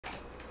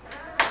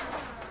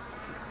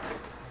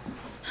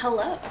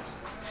Hello,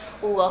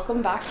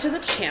 welcome back to the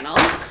channel.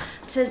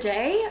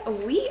 Today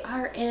we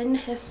are in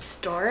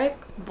historic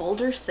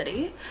Boulder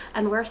City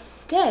and we're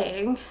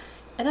staying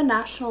in a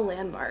national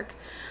landmark,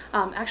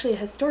 actually a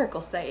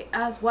historical site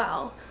as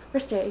well. We're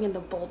staying in the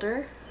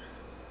Boulder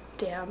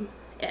Dam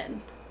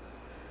Inn.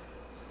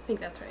 I think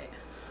that's right.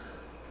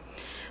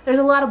 There's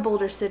a lot of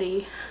Boulder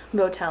City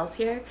motels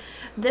here.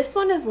 This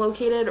one is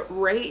located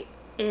right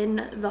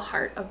in the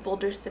heart of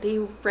Boulder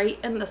City, right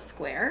in the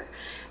square.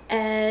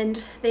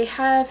 And they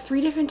have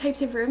 3 different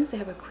types of rooms. They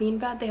have a queen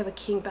bed, they have a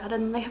king bed,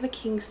 and then they have a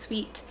king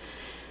suite.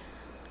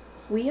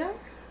 We are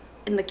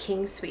in the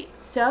king suite.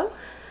 So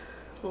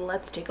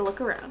let's take a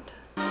look around.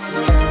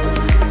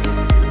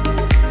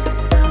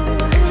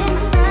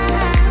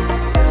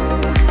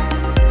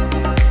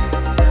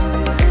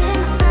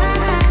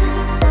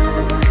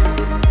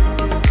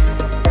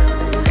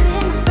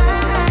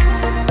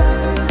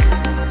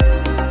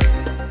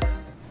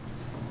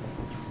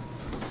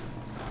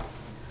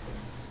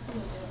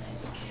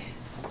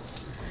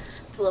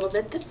 A little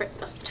bit different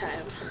this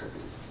time.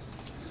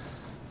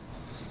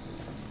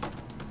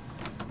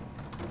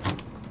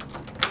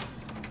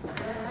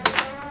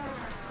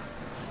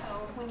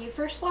 When you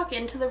first walk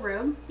into the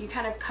room, you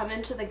kind of come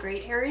into the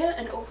grate area,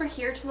 and over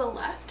here to the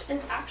left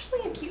is actually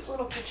a cute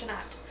little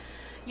kitchenette.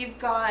 You've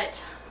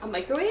got a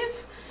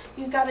microwave,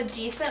 you've got a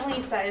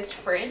decently sized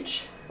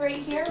fridge right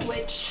here,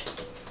 which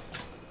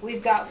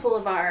we've got full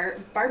of our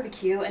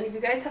barbecue. And if you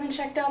guys haven't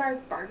checked out our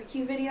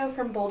barbecue video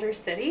from Boulder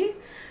City,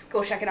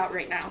 go check it out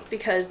right now,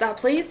 because that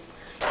place,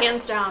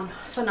 hands down,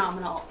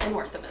 phenomenal and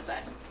worth a visit.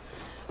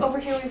 Over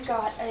here we've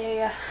got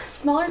a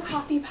smaller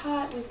coffee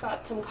pot, we've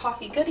got some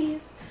coffee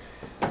goodies,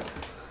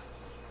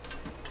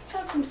 just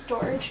got some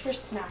storage for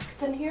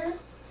snacks in here,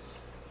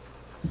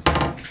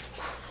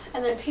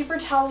 and then paper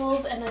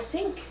towels and a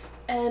sink.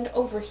 And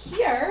over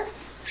here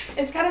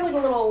is kind of like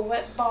a little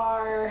wet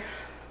bar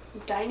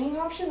dining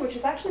option, which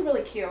is actually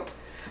really cute,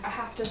 I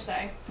have to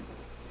say.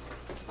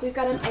 We've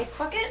got an ice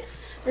bucket.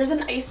 There's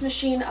an ice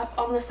machine up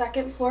on the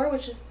 2nd floor,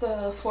 which is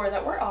the floor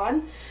that we're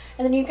on.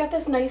 And then you've got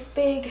this nice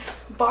big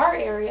bar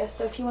area,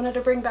 so if you wanted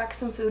to bring back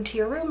some food to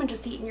your room and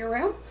just eat in your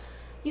room,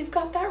 you've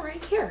got that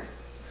right here.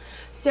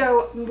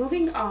 So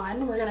moving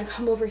on, we're gonna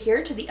come over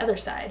here to the other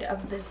side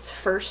of this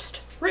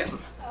first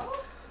room.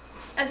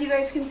 As you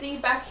guys can see,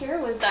 back here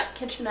was that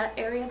kitchenette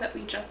area that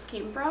we just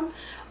came from.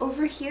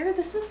 Over here,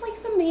 this is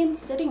like the main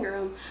sitting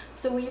room.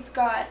 So we've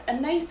got a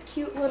nice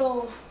cute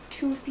little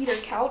 2-seater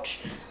couch,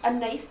 a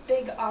nice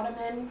big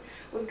ottoman,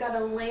 we've got a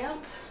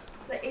lamp,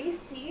 the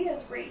AC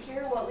is right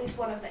here, well, at least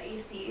one of the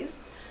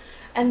ACs.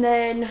 And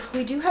then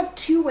we do have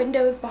 2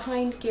 windows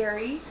behind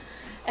Gary.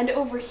 And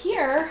over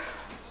here,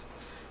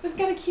 we've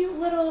got a cute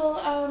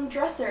little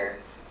dresser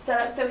set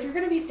up, so if you're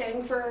going to be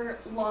staying for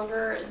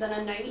longer than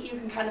a night, you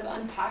can kind of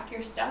unpack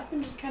your stuff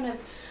and just kind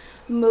of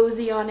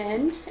mosey on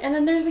in. And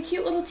then there's a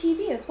cute little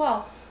TV as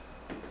well.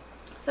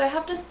 So I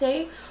have to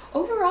say,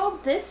 overall,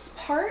 this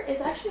part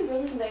is actually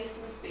really nice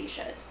and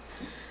spacious.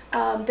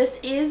 This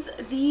is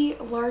the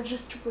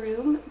largest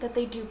room that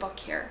they do book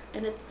here,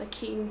 and it's the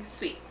king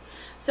suite.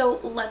 So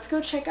let's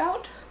go check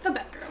out the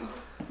bedroom.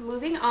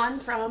 Moving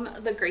on from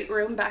the great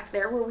room back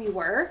there where we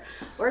were,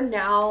 we're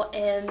now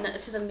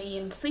into the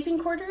main sleeping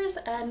quarters,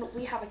 and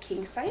we have a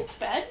king-size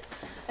bed.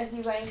 As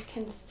you guys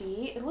can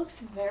see, it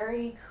looks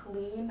very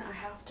clean, I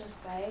have to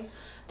say.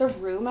 The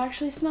room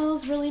actually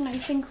smells really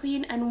nice and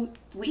clean, and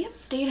we have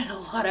stayed at a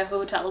lot of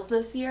hotels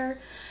this year,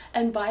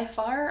 and by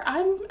far,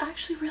 I'm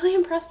actually really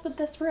impressed with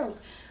this room.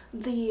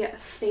 The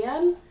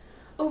fan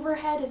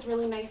overhead is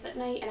really nice at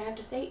night, and I have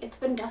to say, it's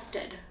been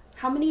dusted.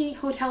 How many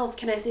hotels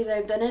can I say that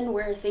I've been in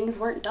where things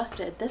weren't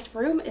dusted? This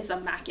room is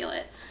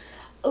immaculate.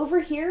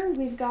 Over here,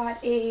 we've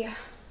got a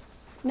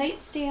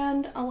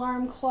nightstand,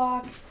 alarm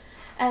clock,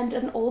 and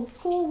an old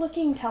school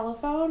looking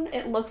telephone.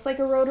 It looks like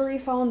a rotary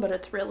phone, but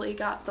it's really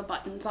got the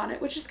buttons on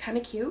it, which is kind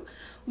of cute.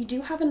 We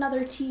do have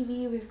another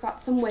TV. We've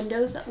got some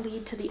windows that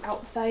lead to the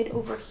outside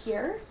over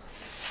here.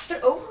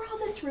 But overall,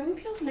 this room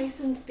feels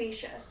nice and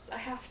spacious, I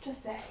have to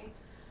say.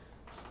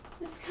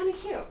 It's kind of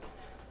cute.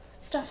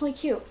 It's definitely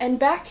cute. And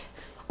back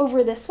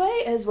over this way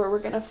is where we're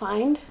gonna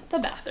find the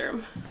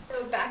bathroom.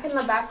 So back in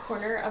the back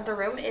corner of the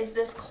room is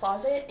this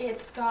closet.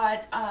 It's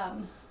got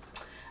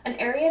an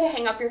area to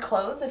hang up your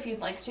clothes if you'd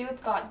like to.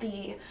 It's got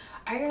the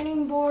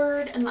ironing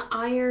board and the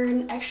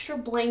iron, extra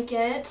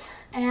blanket,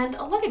 and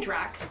a luggage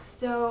rack.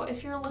 So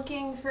if you're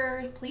looking for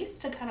a place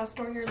to kind of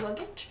store your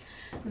luggage,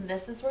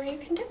 this is where you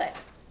can do it.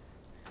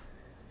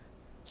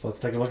 So let's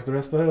take a look at the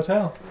rest of the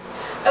hotel.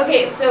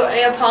 Okay, so I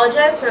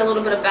apologize for a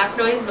little bit of back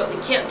noise, but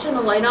we can't turn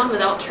the light on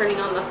without turning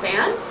on the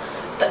fan.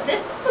 But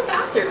this is the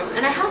bathroom,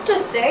 and I have to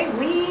say,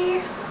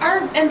 we are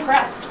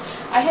impressed.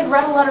 I had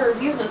read a lot of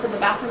reviews that said the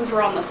bathrooms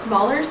were on the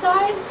smaller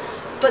side,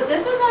 but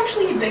this is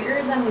actually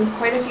bigger than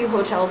quite a few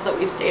hotels that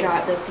we've stayed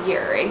at this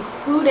year,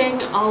 including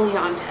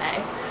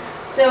Aliante.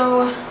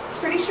 So it's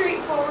pretty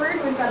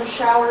straightforward. We've got a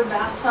shower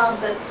bathtub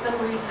that's been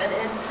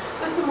refitted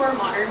with some more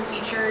modern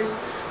features.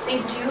 They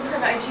do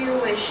provide you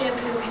with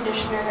shampoo,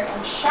 conditioner,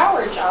 and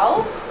shower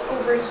gel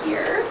over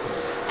here.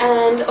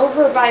 And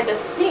over by the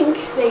sink,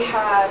 they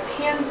have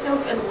hand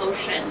soap and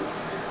lotion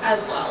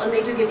as well. And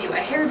they do give you a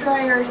hair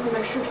dryer, some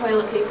extra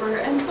toilet paper,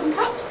 and some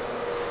cups.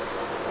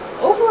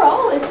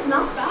 Overall, it's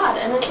not bad,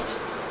 and it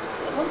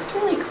looks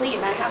really clean,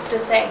 I have to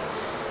say.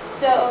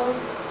 So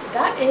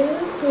that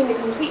is going to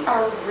complete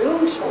our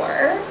room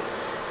tour.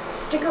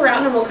 Stick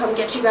around and we'll come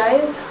get you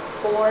guys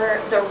for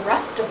the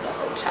rest of the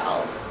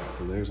hotel.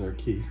 So there's our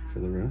key for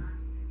the room.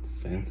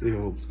 Fancy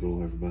old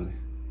school, everybody.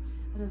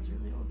 It is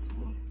really old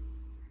school.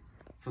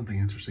 Something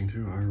interesting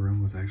too, our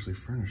room was actually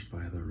furnished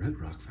by the Red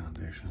Rock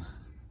Foundation.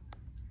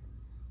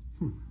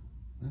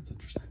 That's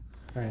interesting.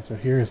 All right, so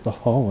here is the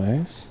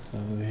hallways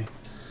of the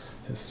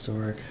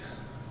historic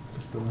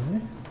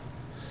facility.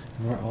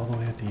 And we're all the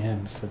way at the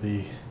end for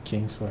the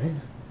King Suite.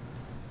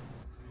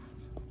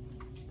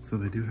 So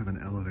they do have an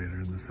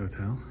elevator in this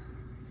hotel.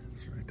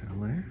 It's right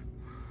down there.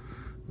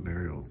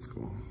 Very old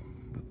school,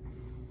 but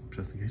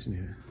just in case you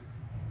need it.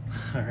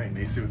 All right,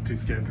 Nacy was too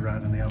scared to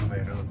ride in the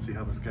elevator. Let's see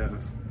how this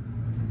goes.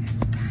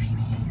 It's tiny.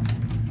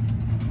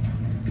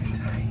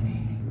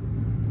 Tiny.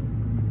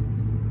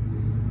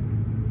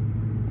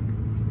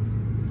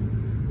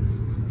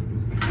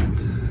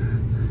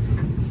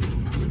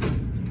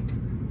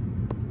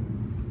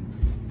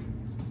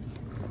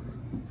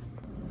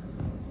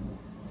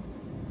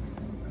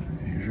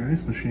 Here's your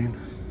ice machine.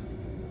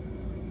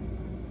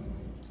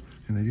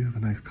 And they do have a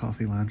nice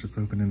coffee lounge that's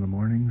open in the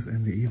mornings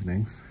and the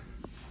evenings.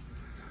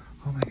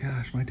 Oh my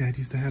gosh, my dad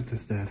used to have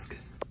this desk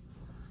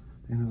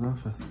in his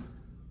office.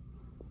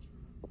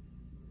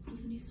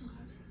 Doesn't he still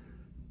have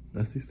it?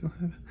 Does he still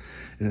have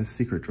it? It has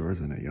secret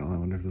drawers in it, y'all. I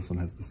wonder if this one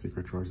has the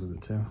secret drawers in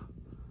it too.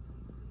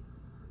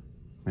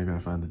 Maybe I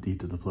find the deed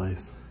to the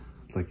place.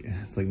 It's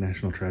like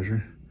national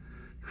treasure.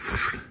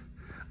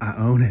 I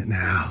own it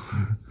now.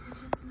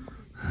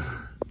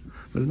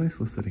 But a nice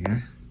little sitting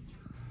area.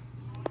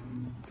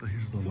 So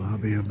here's the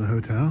lobby of the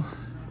hotel.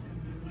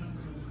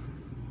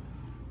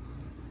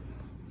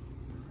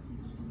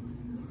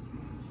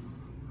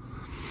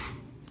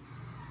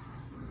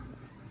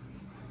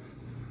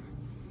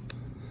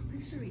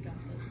 Pretty sure we got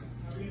this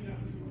last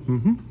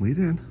week. We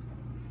did.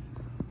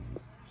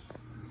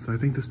 So I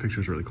think this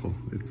picture is really cool.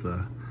 It's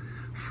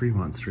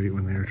Fremont Street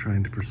when they were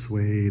trying to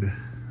persuade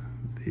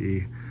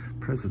the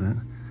president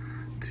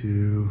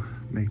to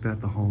make that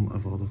the home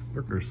of all the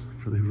workers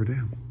for the Hoover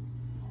Dam.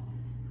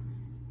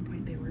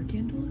 Point they were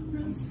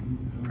candelabras?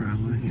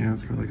 Probably, yeah,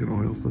 it's for like an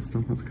oil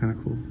system. That's kind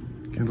of cool.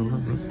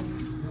 Candelabras.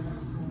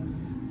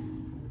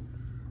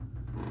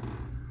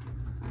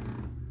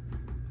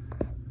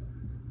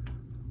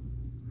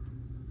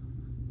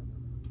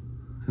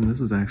 And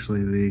this is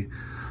actually the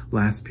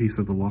last piece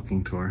of the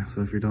walking tour.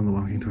 So if you're done the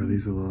walking tour,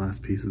 these are the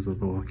last pieces of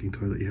the walking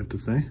tour that you have to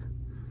see.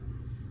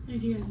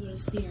 If you guys want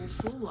to see our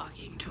full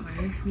walking tour,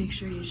 make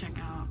sure you check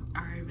out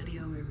our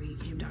video where we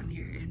came down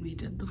here and we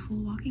did the full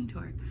walking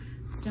tour.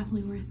 It's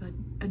definitely worth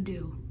a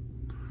do,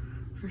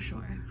 for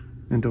sure.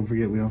 And don't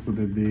forget, we also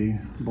did the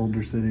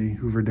Boulder City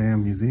Hoover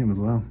Dam Museum as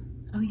well.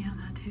 Oh yeah,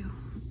 that too.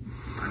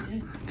 We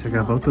did. Check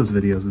out both those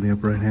videos in the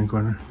upper right hand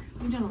corner.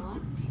 We've done a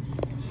lot.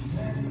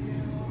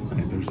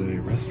 And there's a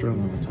restaurant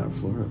on the top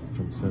floor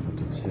from 7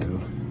 to 2.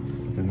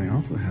 But then they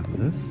also have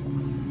this,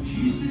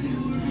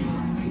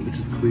 which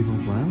is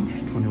Cleveland's Lounge,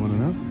 21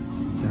 and up,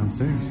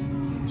 downstairs.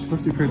 It's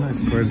supposed to be pretty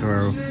nice according to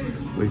our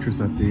waitress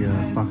at the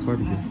Fox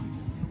Barbecue.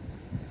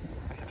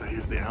 So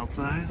here's the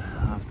outside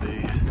of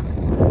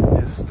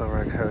the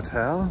historic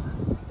hotel.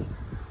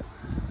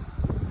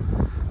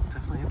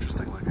 Definitely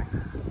interesting looking.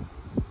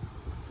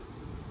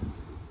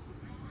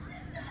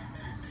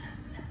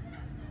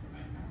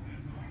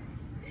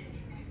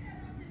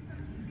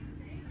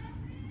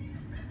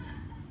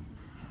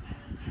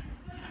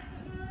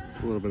 It's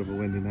a little bit of a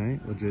windy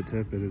night. Legit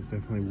tip, it is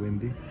definitely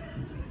windy.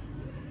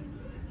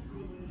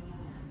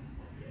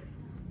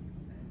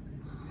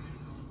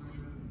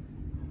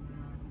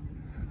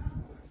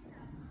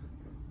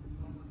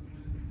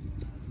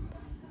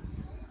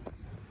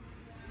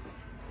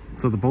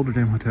 So the Boulder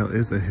Dam Hotel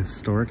is a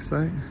historic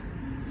site,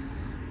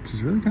 which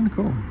is really kind of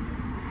cool.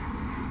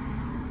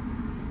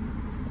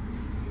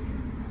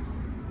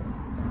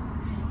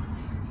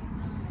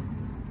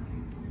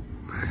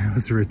 It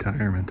was a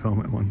retirement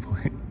home at one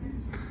point.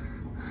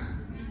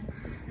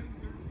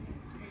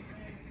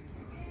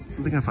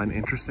 Something I find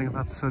interesting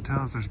about this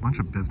hotel is there's a bunch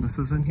of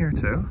businesses in here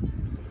too.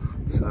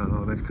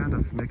 So they've kind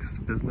of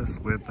mixed business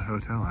with the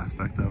hotel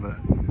aspect of it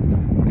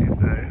these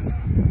days.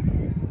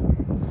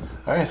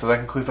 All right, so that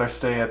concludes our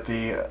stay at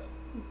the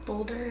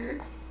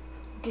Boulder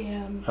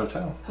Dam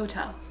Hotel.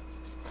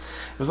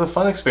 It was a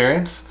fun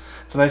experience.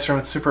 It's a nice room.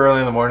 It's super early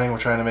in the morning. We're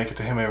trying to make it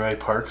to Hemingway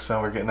Park,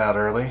 so we're getting out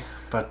early.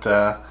 But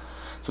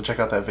so check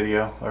out that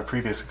video, our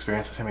previous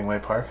experience at Hemingway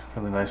Park.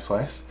 Really nice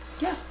place.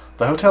 Yeah.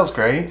 The hotel's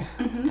great.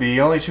 The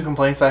only two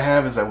complaints I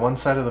have is that one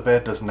side of the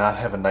bed does not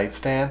have a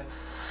nightstand,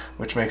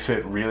 which makes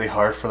it really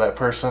hard for that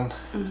person.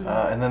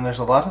 And then there's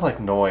a lot of like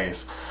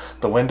noise.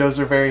 The windows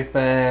are very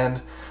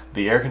thin.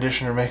 The air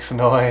conditioner makes a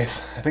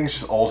noise. I think it's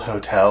just old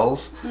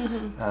hotels.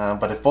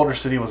 But if Boulder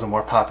City was a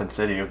more poppin'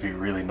 city, it would be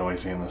really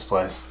noisy in this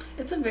place.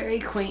 It's a very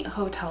quaint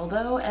hotel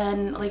though,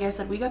 and like I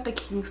said, we got the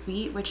King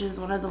Suite, which is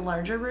one of the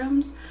larger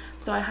rooms.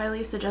 So I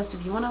highly suggest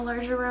if you want a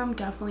larger room,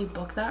 definitely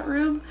book that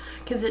room,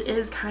 because it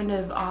is kind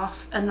of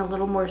off and a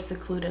little more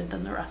secluded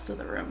than the rest of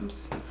the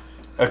rooms.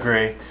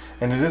 Agree.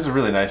 And it is a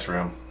really nice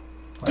room.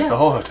 Like, the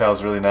whole hotel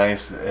is really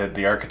nice.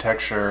 The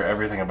architecture,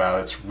 everything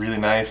about it's really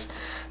nice.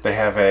 They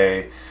have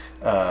a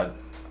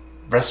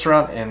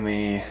restaurant in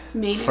the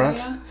Main front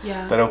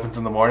area? that opens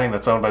in the morning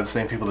that's owned by the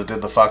same people that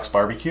did the Fox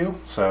barbecue,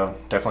 so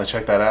definitely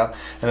check that out.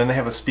 And then they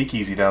have a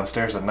speakeasy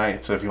downstairs at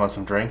night, so if you want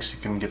some drinks, you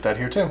can get that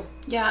here too.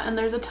 Yeah, and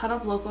there's a ton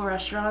of local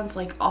restaurants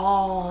like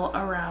all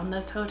around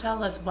this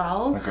hotel as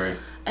well. Agree.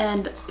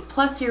 And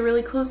plus you're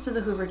really close to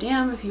the Hoover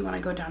Dam. If you want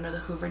to go down to the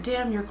Hoover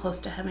Dam, you're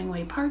close to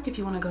Hemingway Park if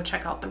you want to go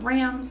check out the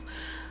Rams.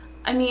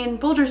 I mean,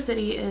 Boulder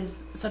City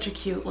is such a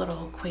cute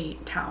little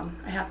quaint town,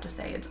 I have to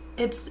say.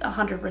 It's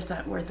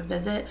 100% worth a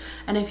visit.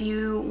 And if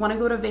you want to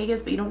go to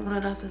Vegas, but you don't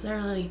want to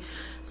necessarily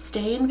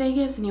stay in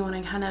Vegas and you want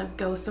to kind of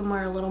go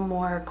somewhere a little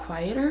more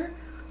quieter,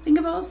 think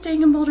about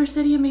staying in Boulder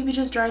City and maybe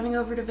just driving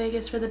over to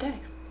Vegas for the day.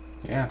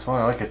 Yeah, it's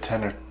only like a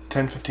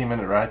 10-15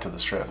 minute ride to the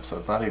Strip, so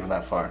it's not even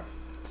that far.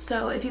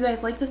 So if you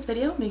guys like this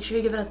video, make sure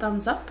you give it a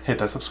thumbs up. Hit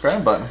that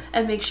subscribe button.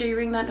 And make sure you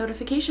ring that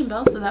notification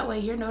bell so that way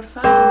you're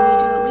notified when we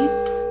do at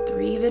least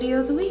 3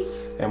 videos a week.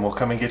 And we'll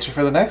come and get you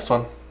for the next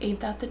one. Ain't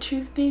that the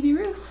truth, Baby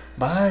Ruth?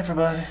 Bye,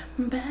 everybody.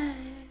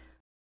 Bye.